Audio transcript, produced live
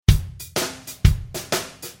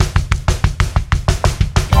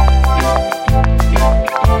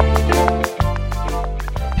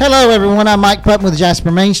Hello, everyone. I'm Mike Putman with Jasper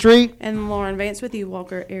Main Street. And Lauren Vance with you,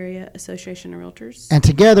 Walker Area Association of Realtors. And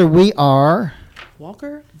together we are...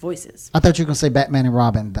 Walker Voices. I thought you were going to say Batman and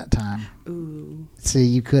Robin at that time. Ooh. See,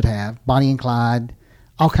 you could have. Bonnie and Clyde.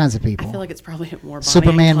 All kinds of people. I feel like it's probably more Bonnie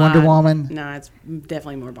Superman, and Clyde. Wonder Woman. No, it's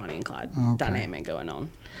definitely more Bonnie and Clyde dynamic going on.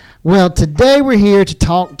 Well, today we're here to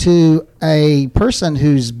talk to a person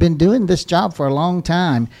who's been doing this job for a long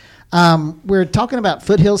time. We're talking about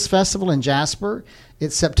Foothills Festival in Jasper.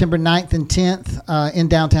 It's September 9th and 10th in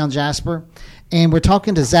downtown Jasper. And we're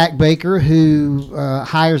talking to Zach Baker, who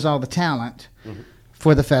hires all the talent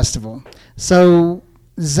for the festival. So,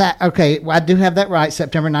 Zach, okay, well, I do have that right,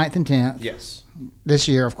 September 9th and 10th. Yes. This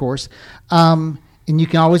year, of course. And you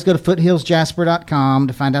can always go to foothillsjasper.com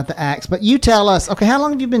to find out the acts. But you tell us, okay, how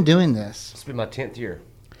long have you been doing this? It's been my 10th year.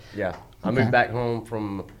 Yeah. I moved back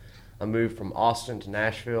home I moved from Austin to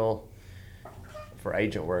Nashville for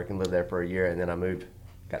agent work and lived there for a year. And then I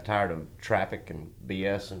got tired of traffic and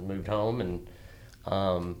BS and moved home. And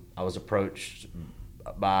I was approached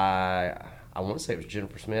by, I want to say it was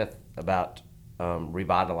Jennifer Smith, about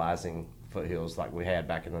revitalizing Foothills like we had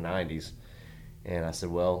back in the 90s. And I said,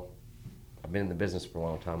 well, I've been in the business for a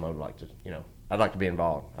long time. I'd like to be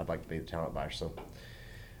involved. I'd like to be the talent buyer. So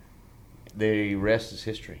the rest is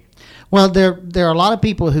history. Well, there are a lot of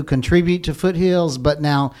people who contribute to Foothills, but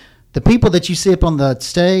now the people that you see up on the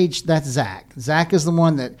stage, that's Zach. Zach is the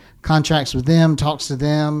one that contracts with them, talks to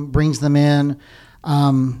them, brings them in.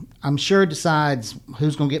 I'm sure decides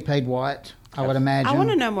who's going to get paid what, I would imagine. I want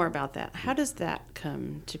to know more about that. How does that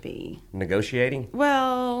come to be? Negotiating?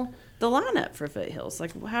 Well, the lineup for Foothills.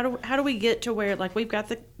 Like, how do we get to where, like, we've got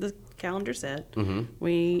the calendar set. Mm-hmm.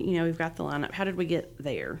 We've got the lineup. How did we get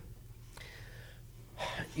there?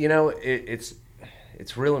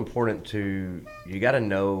 It's real important you got to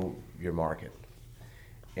know your market.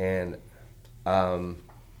 And I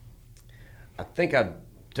think I've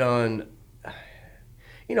done,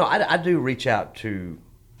 I do reach out to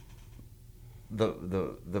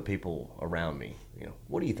the people around me.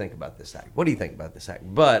 What do you think about this act? What do you think about this act?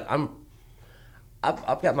 But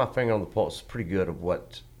I've got my finger on the pulse pretty good of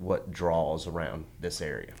what draws around this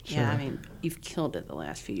area. Yeah, I mean, you've killed it the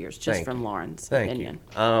last few years, just from Lauren's opinion.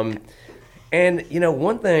 And,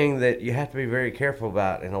 one thing that you have to be very careful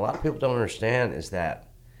about, and a lot of people don't understand, is that,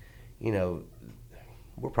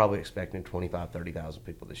 we're probably expecting 25,000, 30,000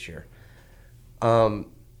 people this year.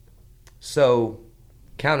 So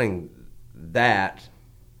counting that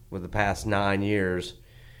with the past 9 years,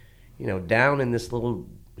 down in this little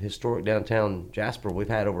historic downtown Jasper, we've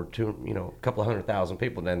had over a couple of 100,000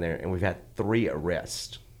 people down there, and we've had 3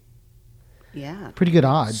 arrests. Yeah, pretty good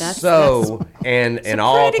odds. That's all good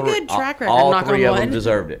track record. All 3 of them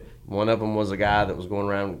deserved it. One of them was a guy that was going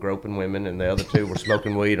around groping women, and the other 2 were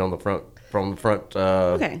smoking weed on the front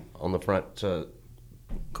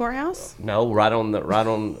courthouse. No, right on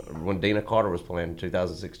when Dina Carter was playing in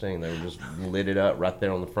 2016. They were just lit it up right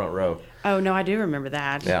there on the front row. Oh no, I do remember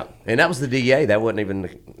that. Yeah, and that was the DA. That wasn't even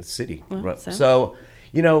the city. Well, right. So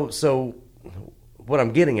What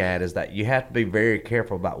I'm getting at is that you have to be very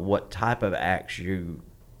careful about what type of acts you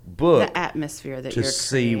book. The atmosphere that you're creating. To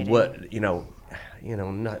see what,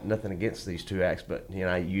 nothing against these 2 acts, but,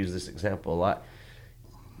 I use this example a lot.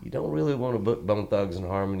 You don't really want to book Bone Thugs and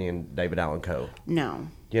Harmony and David Allan Coe. No.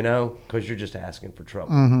 Because you're just asking for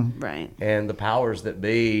trouble. Mm-hmm. Right. And the powers that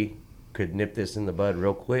be could nip this in the bud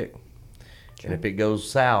real quick. True. And if it goes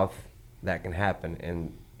south, that can happen.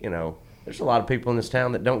 And, there's a lot of people in this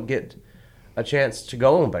town that don't get a chance to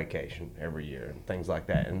go on vacation every year and things like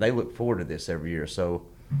that. And they look forward to this every year. So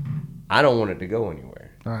I don't want it to go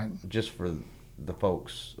anywhere. Right. Just for the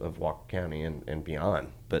folks of Walker County and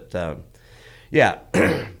beyond. But, yeah.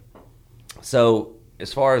 So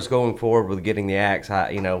as far as going forward with getting the acts,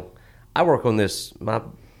 I work on this. My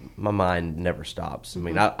mind never stops. I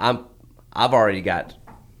mean, I've already got.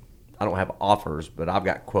 I don't have offers, but I've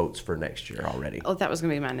got quotes for next year already. Oh, that was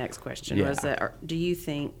going to be my next question. Yeah. Was that? Do you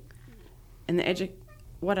think in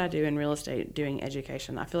what I do in real estate, doing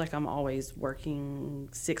education, I feel like I'm always working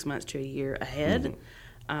 6 months to a year ahead.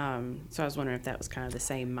 Mm-hmm. So I was wondering if that was kind of the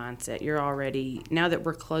same mindset. You're already, now that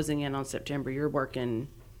we're closing in on September, you're working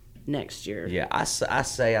next year. Yeah, I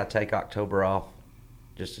say I take October off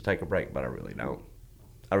just to take a break, but I really don't.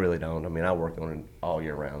 I mean, I work on it all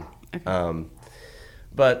year round. Okay.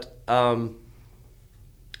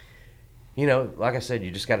 Like I said,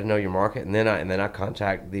 you just got to know your market, and then I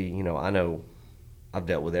contact I know I've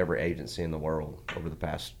dealt with every agency in the world over the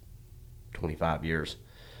past 25 years.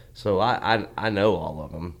 So I know all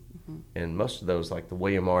of them. Mm-hmm. And most of those, like the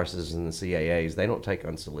William Morrises and the CAAs, they don't take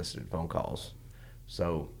unsolicited phone calls.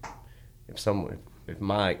 So if if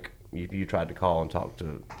Mike, you tried to call and talk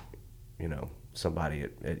to, somebody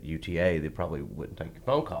at UTA, they probably wouldn't take your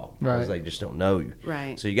phone call because they just don't know you.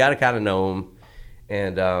 Right. So you got to kind of know them,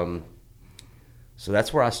 and so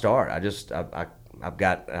that's where I start. I've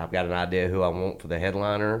got an idea who I want for the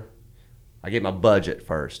headliner. I get my budget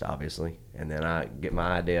first, obviously, and then I get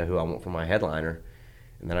my idea who I want for my headliner,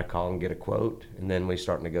 and then I call and get a quote, and then we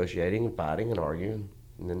start negotiating and fighting and arguing,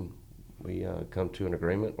 and then we come to an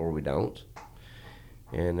agreement, or we don't,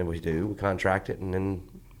 and then we contract it, and then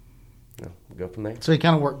we go from there. So you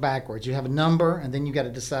kind of work backwards. You have a number, and then you got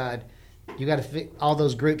to decide. You got to fit all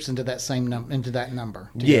those groups into that same into that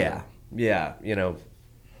number. Together. Yeah.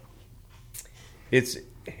 It's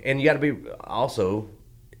and you got to be also.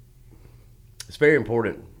 It's very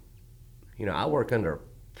important. I work under a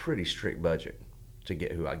pretty strict budget to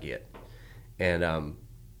get who I get, and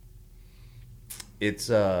it's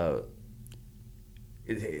you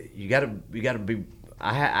got to be.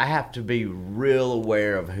 I have to be real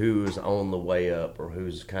aware of who's on the way up or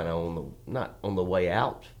who's kind of not on the way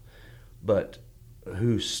out, but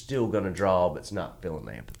who's still going to draw but's not filling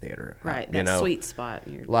the amphitheater. Right, that sweet spot.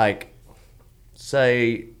 Like,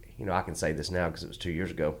 say, I can say this now because it was 2 years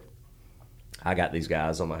ago. I got these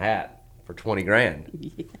guys on my hat for $20,000.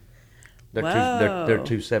 Yeah. They're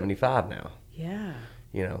 $275 now. Yeah.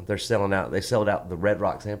 They're selling out. They sold out the Red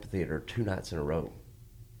Rocks Amphitheater 2 nights in a row.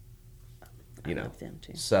 I love them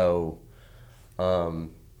too. So,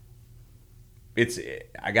 it's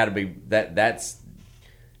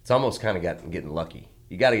almost kind of getting lucky.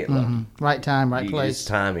 You got to get lucky. Mm-hmm. Right time, right place. It's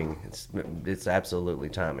timing. It's absolutely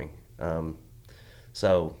timing.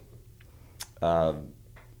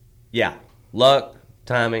 Yeah, luck,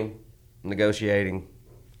 timing, negotiating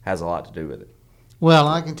has a lot to do with it. Well,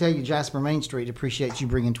 I can tell you, Jasper Main Street appreciates you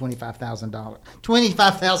bringing $25,000.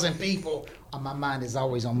 25,000 people. My mind is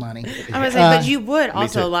always on money. I was saying, but you would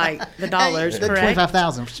also like the dollars, the correct?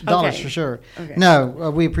 $25,000 for sure. Okay.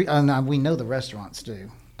 No, we know the restaurants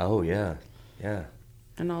do. Oh yeah, yeah.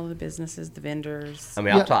 And all the businesses, the vendors. I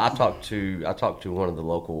mean, I talked to one of the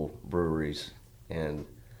local breweries, and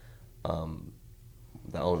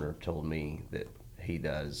the owner told me that he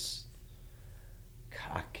does.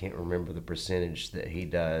 I can't remember the percentage that he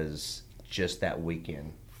does just that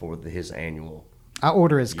weekend for his annual. I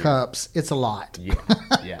order his cups. It's a lot.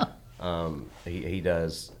 Yeah. He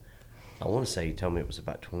does. I want to say he told me it was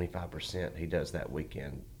about 25%. He does that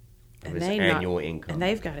weekend of his annual income, and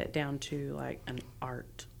they've got it down to like an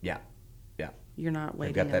art. Yeah. You're not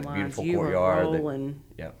waiting got that in lines. beautiful You courtyard. are rolling.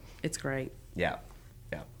 Yeah. It's great. Yeah.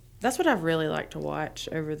 That's what I've really liked to watch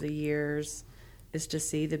over the years, is to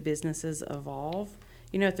see the businesses evolve.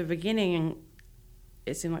 At the beginning,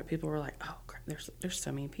 it seemed like people were like, "Oh, crap, there's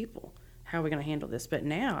so many people. How are we going to handle this?" But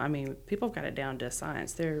now, I mean, people have got it down to a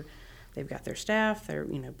science. They've got their staff. They're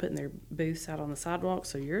putting their booths out on the sidewalk,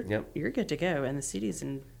 so you're good to go. And the city's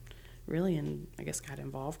I guess got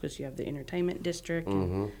involved because you have the entertainment district.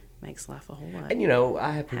 Mm-hmm. And makes life a whole lot. And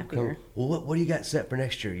I have people happier. come. Well, what do you got set for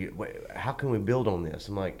next year? How can we build on this?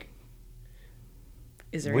 I'm like,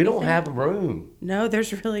 is there? We don't have room. No,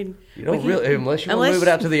 there's really. You don't really unless you want to move it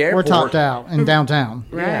out to the airport. We're topped out in downtown.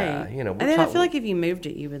 Right. Yeah, and then I feel like if you moved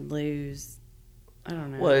it, you would lose. I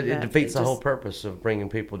don't know. Well, it defeats the whole purpose of bringing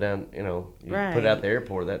people down. You right. put it out the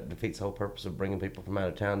airport. That defeats the whole purpose of bringing people from out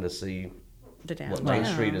of town to see what Main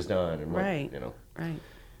Street has done and right. Right.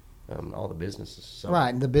 All the businesses. So.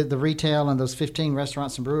 Right. The retail and those 15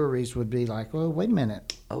 restaurants and breweries would be like, well, wait a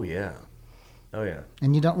minute. Oh yeah.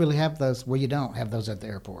 And you don't really have those. Well, you don't have those at the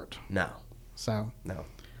airport. No. So. No.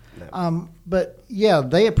 But yeah,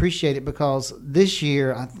 they appreciate it because this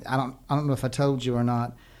year I don't know if I told you or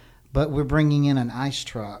not, but we're bringing in an ice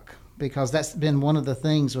truck because that's been one of the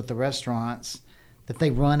things with the restaurants that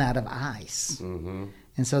they run out of ice. Mm-hmm.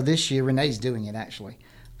 And so this year, Renee's doing it actually,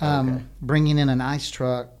 bringing in an ice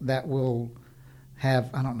truck that will have,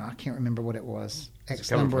 I don't know, I can't remember what it was. Is it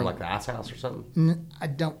coming from like the ice house or something? I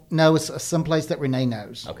don't know. It's someplace that Renee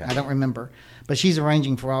knows. Okay. I don't remember. But she's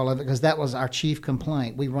arranging for all of it because that was our chief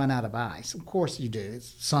complaint. We run out of ice. Of course you do.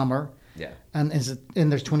 It's summer. Yeah. And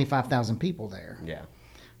there's 25,000 people there. Yeah.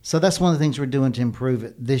 So that's one of the things we're doing to improve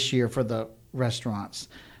it this year for the restaurants.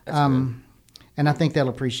 That's good. And I think they'll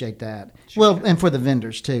appreciate that. Sure. Well, and for the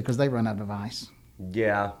vendors too, because they run out of ice.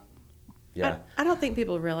 Yeah. I don't think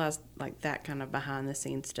people realize like that kind of behind the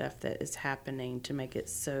scenes stuff that is happening to make it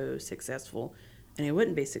so successful. And it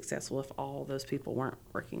wouldn't be successful if all those people weren't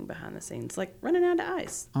working behind the scenes, like running out of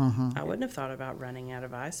ice. Mm-hmm. I wouldn't have thought about running out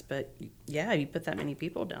of ice, but yeah, you put that many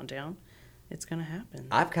people downtown, it's going to happen.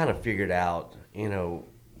 I've kind of figured out,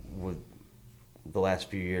 with the last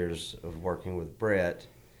few years of working with Brett,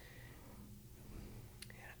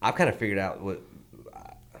 I've kind of figured out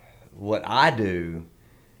what I do.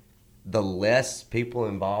 The less people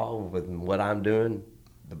involved with what I'm doing,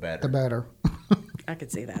 the better. The better. I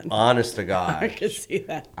could see that. Honest to God. I could see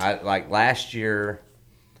that. Like last year,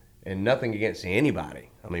 and nothing against anybody.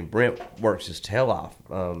 I mean, Brent works his tail off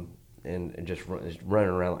and just is running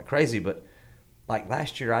around like crazy. But like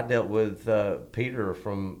last year, I dealt with Peter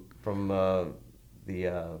from the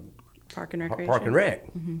Park and Recreation. Park and Rec.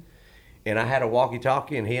 Mm-hmm. And I had a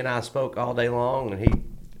walkie-talkie, and he and I spoke all day long. And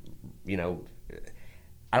he,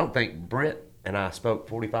 I don't think Brent and I spoke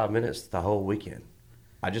 45 minutes the whole weekend.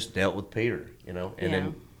 I just dealt with Peter, and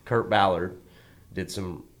then Kurt Ballard did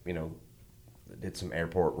some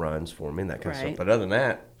airport runs for me and that kind of stuff. But other than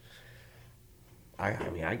that, I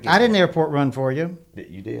did an airport run for you.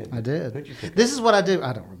 You did. I did. Who'd you pick This is what I do.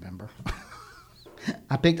 I don't remember.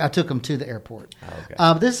 I took him to the airport. Oh,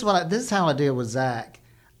 okay. This is how I deal with Zach.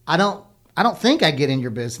 I don't think I get in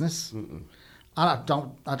your business. Mm-mm. I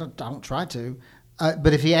don't try to.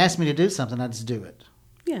 But if he asks me to do something, I just do it.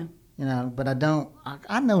 Yeah. But I don't.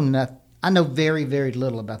 I know nothing. I know very, very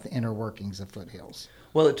little about the inner workings of Foothills.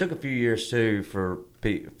 Well, it took a few years too for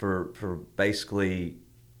basically,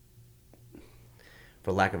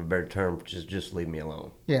 for lack of a better term, just leave me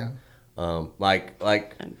alone. Yeah. Like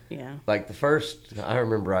the first. I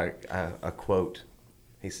remember a quote.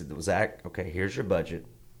 He said, "Zach, okay, here's your budget.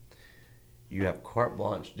 You have carte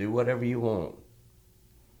blanche. Do whatever you want,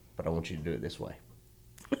 but I want you to do it this way."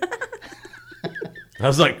 I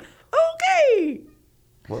was like, okay.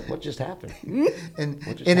 What just happened? And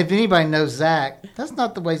if anybody knows Zach, that's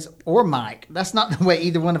not the way, or Mike, that's not the way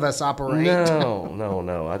either one of us operate.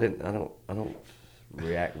 No. I don't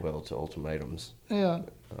react well to ultimatums. Yeah.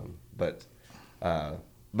 But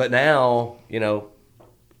now,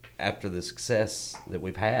 after the success that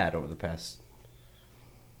we've had over the past,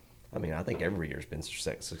 I think every year's been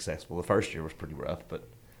successful. The first year was pretty rough, but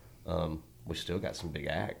we still got some big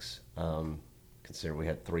acts. Consider we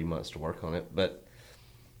had 3 months to work on it, but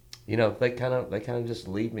they kind of just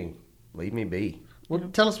leave me be. Well,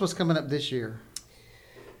 tell us what's coming up this year.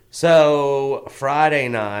 So Friday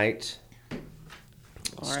night,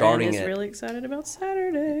 Starting is really excited about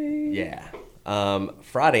Saturday. Yeah,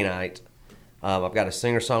 Friday night. I've got a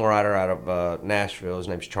singer-songwriter out of Nashville. His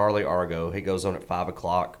name's Charlie Argo. He goes on at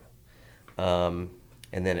 5:00, and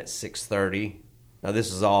then at 6:30. Now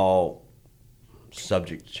this is all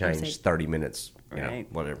subject to change. 30 minutes,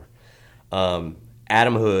 whatever.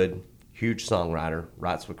 Adam Hood, huge songwriter,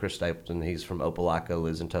 writes with Chris Stapleton. He's from Opelika,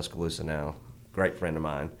 lives in Tuscaloosa now. Great friend of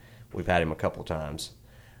mine. We've had him a couple times.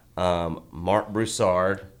 Mark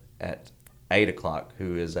Broussard at 8:00,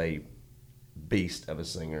 who is a beast of a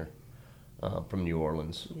singer from New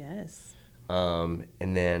Orleans. Yes. And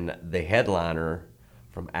then the headliner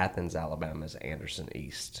from Athens, Alabama is Anderson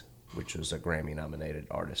East, which was a Grammy-nominated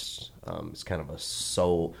artist. It's kind of a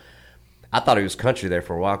soul. I thought he was country there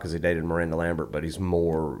for a while because he dated Miranda Lambert, but he's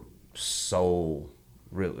more soul.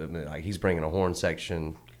 Really, like he's bringing a horn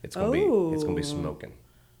section. It's gonna be smoking. It's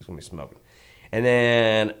gonna be smoking. And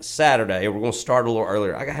then Saturday we're gonna start a little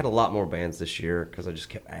earlier. I had a lot more bands this year because I just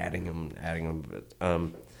kept adding them.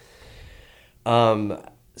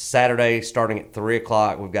 Saturday, starting at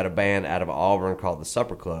 3:00, we've got a band out of Auburn called the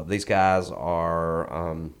Supper Club. These guys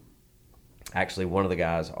are actually one of the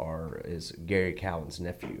guys is Gary Cowan's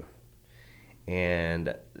nephew,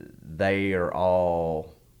 and they are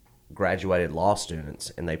all graduated law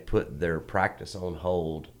students, and they put their practice on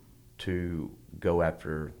hold to go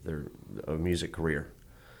after their music career.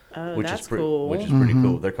 Oh, which that's is cool. Which is pretty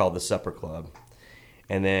cool. They're called the Supper Club.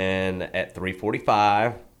 And then at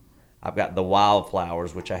 3:45. I've got the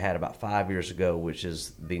Wildflowers, which I had about 5 years ago, which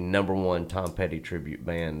is the #1 Tom Petty tribute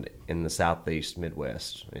band in the Southeast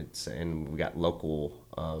Midwest. And we got local,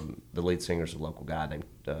 the lead singer's a local guy named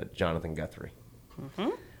Jonathan Guthrie.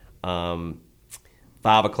 Mm-hmm.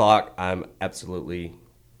 5:00, I'm absolutely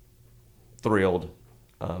thrilled.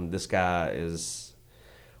 This guy is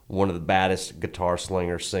one of the baddest guitar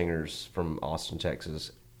singers from Austin,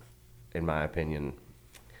 Texas, in my opinion.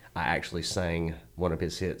 I actually sang one of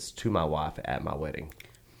his hits to my wife at my wedding.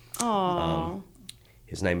 Aww.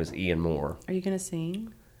 His name is Ian Moore. Are you going to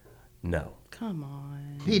sing? No. Come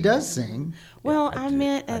on. He does sing. Well, I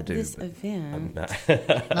meant at this event. Not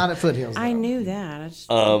at Foothills, though. I knew that. I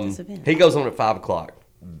just at this event. He goes on at 5:00.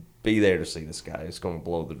 Be there to see this guy. It's going to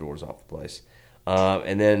blow the doors off the place.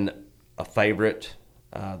 And then a favorite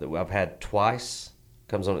that I've had twice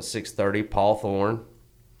comes on at 6:30, Paul Thorne.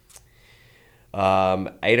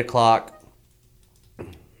 8:00.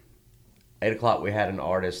 8:00, we had an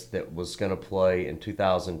artist that was going to play in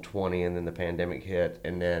 2020, and then the pandemic hit,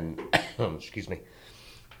 and then, excuse me,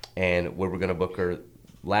 and we were going to book her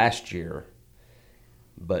last year,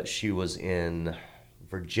 but she was in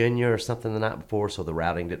Virginia or something the night before, so the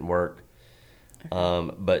routing didn't work.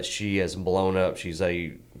 But she has blown up. She's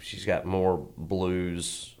got more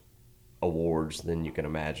blues awards than you can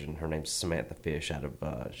imagine. Her name's Samantha Fish.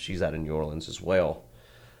 She's out of New Orleans as well.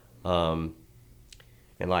 And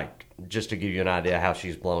like, just to give you an idea how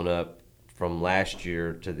she's blown up from last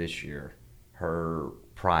year to this year, her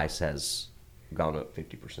price has gone up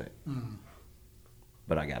 50%.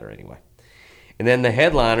 But I got her anyway. And then the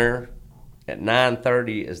headliner at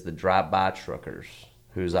 9:30 is the Drive-By Truckers,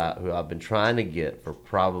 who I've been trying to get for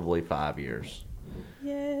probably 5 years.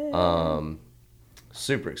 Yay.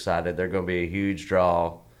 Super excited. They're going to be a huge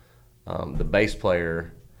draw. The bass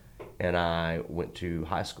player and I went to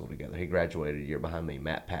high school together. He graduated a year behind me,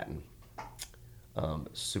 Matt Patton.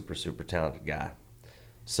 Super, super talented guy.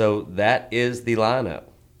 So that is the lineup.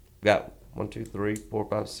 Got 1, 2, 3, 4,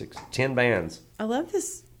 5, 6, 10 bands. I love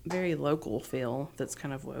this very local feel that's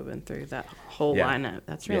kind of woven through that whole lineup.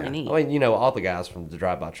 That's really neat. I mean, all the guys from the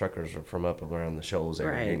Drive-By Truckers are from up around the Shoals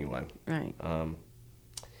area anyway. Right.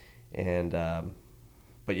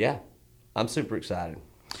 But yeah, I'm super excited.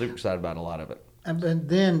 Super excited about a lot of it. And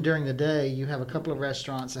then during the day, you have a couple of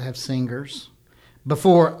restaurants that have singers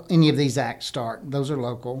before any of these acts start. Those are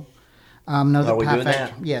local. Know that Are we Pie doing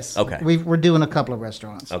Factory, that? yes. Okay. We're doing a couple of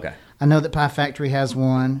restaurants. Okay. I know that Pie Factory has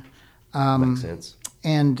one. Makes sense.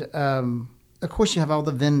 And, of course, you have all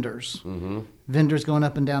the vendors. Mm-hmm. Vendors going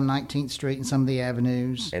up and down 19th Street and some of the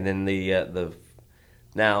avenues. And then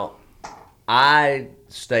now, I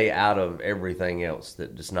stay out of everything else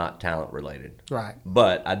that is not talent related. Right.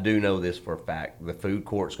 But I do know this for a fact. The food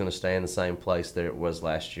court's going to stay in the same place that it was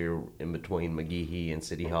last year in between McGehee and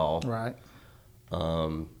City Hall. Right.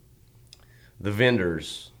 The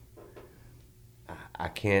vendors,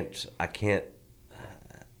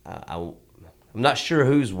 I'm not sure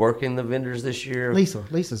who's working the vendors this year.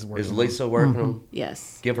 Lisa's working. Is Lisa working them?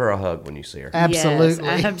 Yes. Give her a hug when you see her. Absolutely.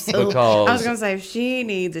 Yes, absolutely. Because- I was going to say, she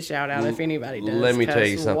needs a shout out if anybody does. Let me tell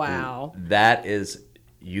you 'cause, something. Wow. That is,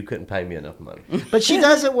 you couldn't pay me enough money. But she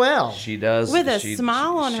does it well. She does. With a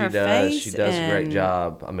smile on her face She does a great and-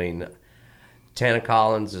 job. I mean, Tana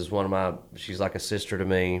Collins is she's like a sister to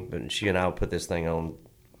me, but she and I will put this thing on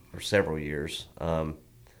for several years.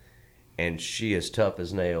 And she is tough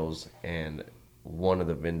as nails. And one of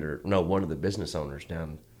the business owners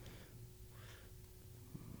down,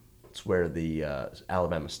 it's where the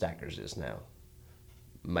Alabama Stackers is now,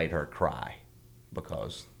 made her cry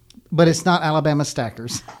because. But it's not Alabama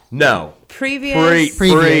Stackers. No. Previous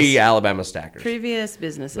Pre-Alabama Stackers. previous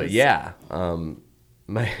businesses. But yeah,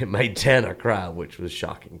 made Tana cry, which was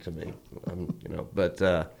shocking to me.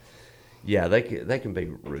 But yeah, they can be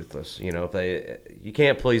ruthless. You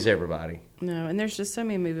can't please everybody. No, and there's just so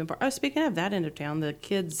many moving parts. Oh, speaking of that end of town, the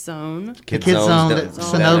Kids Zone. Kids Zone that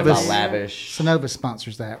Synovus Synovus- Lavish. Synovus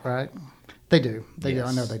sponsors that, right? They do. They do. I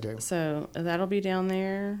Yes. know they do. So that'll be down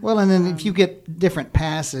there. Well, and then if you get different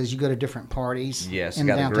passes, you go to different parties. Yes, in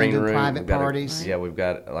got a downtown, green do room. private We've got parties. Yeah, we've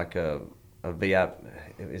got like a VIP.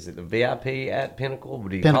 Is it the VIP at Pinnacle?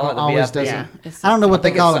 Do you Pinnacle call it the always VIP? does Yeah, it. it's- I don't know what I they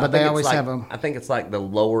think call it, it's- but they I think always it's have like- them. I think it's like the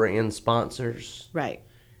lower end sponsors. Right.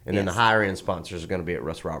 And then the Yes. higher end sponsors are going to be at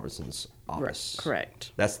Russ Robertson's office.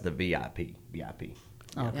 Correct. That's the VIP.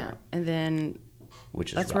 Okay. Yeah. And then Which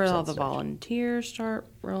is that's where all Robertson's the section. volunteers start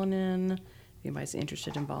rolling in. If anybody's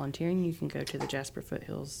interested in volunteering, you can go to the Jasper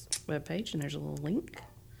Foothills webpage, and there's a little link.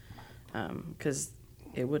 Because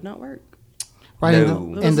it would not work. Right,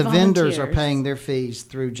 No. and the Those vendors are volunteers. paying their fees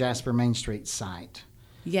through Jasper Main Street site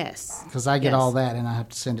Yes. because I get Yes. all that and I have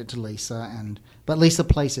to send it to Lisa, but Lisa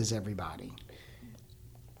places everybody.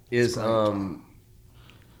 Is You're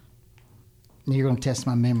going to test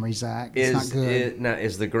my memory, Zach. It's not good. now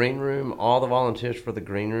is the green room, all the volunteers for the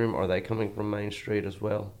green room, are they coming from Main Street as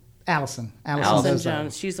well? Allison Allison does that.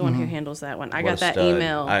 Jones. She's the one who handles that one. I What got a that stud.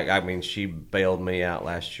 email. I mean, she bailed me out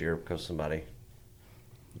last year because somebody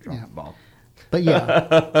dropped Yeah. the ball. But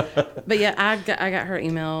yeah, But yeah, I got her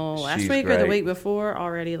email last She's week or the great. week before,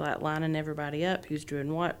 already like lining everybody up who's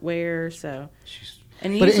doing what, where. So, She's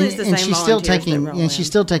and but usually it's the same she's still volunteers that taking roll and she's in.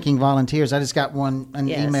 still taking volunteers. I just got an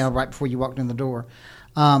Yes. email right before you walked in the door.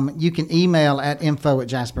 You can email at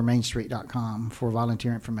info@jaspermainstreet.com for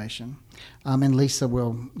volunteer information, and Lisa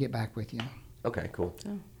will get back with you. okay. Cool.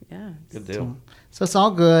 So, yeah. Good deal. So it's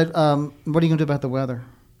all good. What are you going to do about the weather?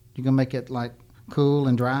 You going to make it like cool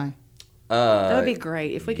and dry? That would be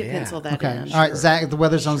great if we could yeah. pencil that Okay. in. All right, Zach. The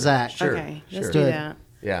weather's on Zach. Sure. Okay, let's sure. do Good.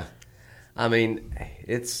 Yeah. I mean,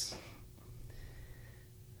 it's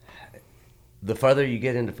the further you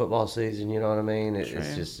get into football season, you know what I mean? True.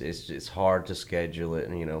 It's hard to schedule it.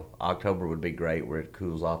 And, October would be great where it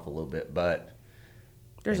cools off a little bit. But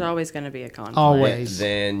There's always going to be a conflict. Always.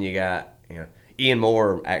 then you got, Ian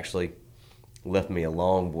Moore actually left me a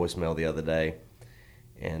long voicemail the other day.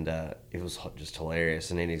 And it was just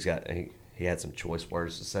hilarious. And then he had some choice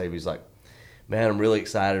words to say. He's like, man, I'm really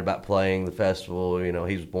excited about playing the festival. He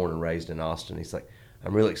was born and raised in Austin. He's like,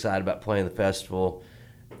 I'm really excited about playing the festival.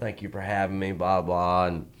 Thank you for having me, blah, blah.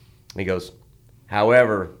 And he goes,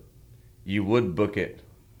 however, you would book it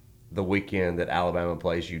the weekend that Alabama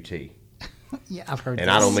plays UT. Yeah, I've heard And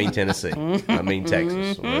this. I don't mean Tennessee. I mean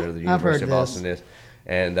Texas, where the I've heard University of Austin is.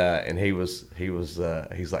 And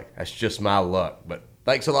he's like, that's just my luck. But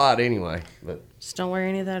thanks a lot anyway. But Just don't wear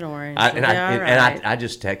any of that orange. I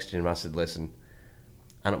just texted him. I said, listen,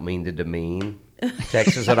 I don't mean to demean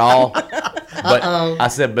Texas at all. But I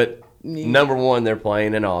said, but number one, they're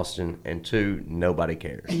playing in Austin, and two, nobody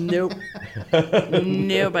cares. Nope.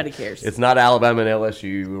 Nobody cares. It's not Alabama and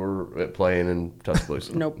LSU or playing in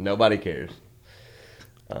Tuscaloosa. Nope. Nobody cares.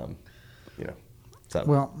 So.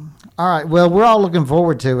 Well, all right. Well, we're all looking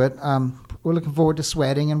forward to it. We're looking forward to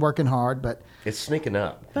sweating and working hard, but It's sneaking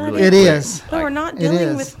up. But really it quick. is. But we're not It dealing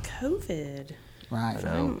is. with COVID.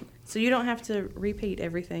 right. So you don't have to repeat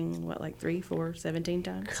everything, 3, 4, 17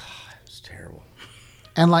 times? It's terrible.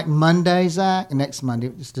 And like Monday, Zach, next Monday.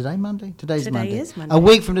 Is today Monday? Today's Today Monday. is Monday. A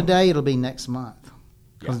week from today, it'll be next month.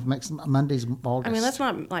 Because next Monday's August. I mean, that's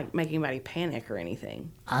not like making anybody panic or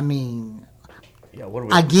anything. I mean, Yeah, what are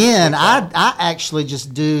we again, I actually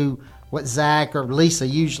just do what Zach or Lisa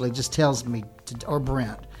usually just tells me to, or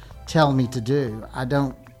Brent tell me to do. I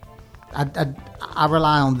don't. I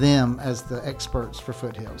rely on them as the experts for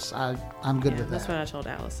Foothills. I'm good Yeah, with that's that. what I told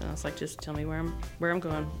Allison. I was like, just tell me where I'm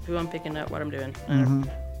going, who I'm picking up, what I'm doing.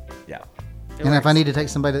 Yeah. It And if I works. need to take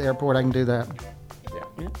somebody to the airport, I can do that.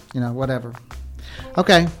 Yeah. Whatever.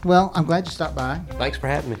 Okay, well, I'm glad you stopped by. Thanks for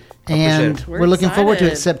having me. I And appreciate it. we're looking forward to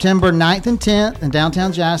it. excited. September 9th and 10th in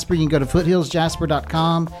downtown Jasper. You can go to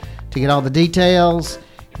foothillsjasper.com to get all the details.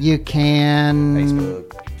 You can...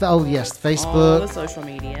 Facebook. Oh, yes, all the Facebook, social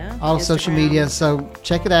media. all the social Instagram. media. So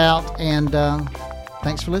check it out. And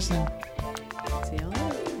thanks for listening. See y'all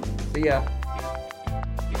later. See ya.